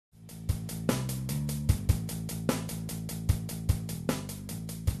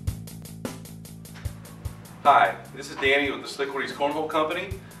Hi, this is Danny with the Slickworthy's Cornhole Company.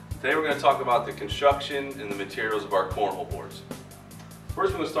 Today we're going to talk about the construction and the materials of our cornhole boards.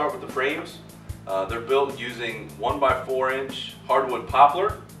 First we're going to start with the frames. They're built using 1x4 inch hardwood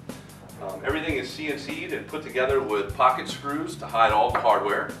poplar. Everything is CNC'd and put together with pocket screws to hide all the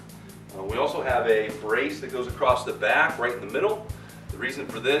hardware. We also have a brace that goes across the back right in the middle. The reason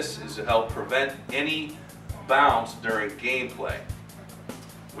for this is to help prevent any bounce during gameplay.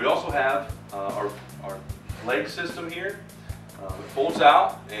 We also have our leg system here. It folds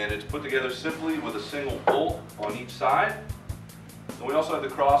out and it's put together simply with a single bolt on each side. And we also have the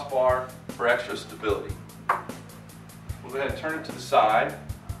crossbar for extra stability. We'll go ahead and turn it to the side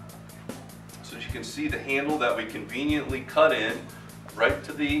so that you can see the handle that we conveniently cut in right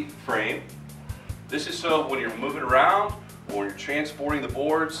to the frame. This is so when you're moving around or when you're transporting the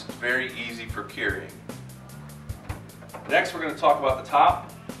boards, it's very easy for carrying. Next we're going to talk about the top.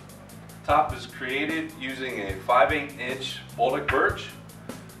 The top is created using a 5/8 inch Baltic birch.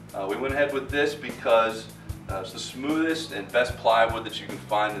 We went ahead with this because it's the smoothest and best plywood that you can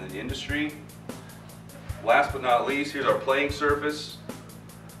find in the industry. Last but not least, here's our playing surface.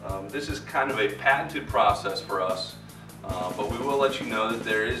 This is kind of a patented process for us, but we will let you know that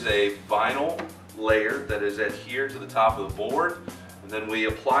there is a vinyl layer that is adhered to the top of the board, and then we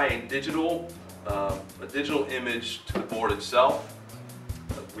apply a digital image to the board itself.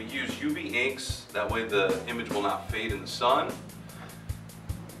 We use UV inks, that way the image will not fade in the sun.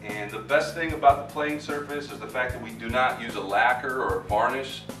 And the best thing about the playing surface is the fact that we do not use a lacquer or a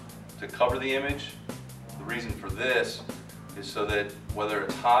varnish to cover the image. The reason for this is so that whether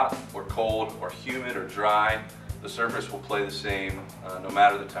it's hot or cold or humid or dry, the surface will play the same no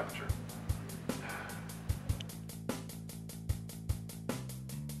matter the temperature.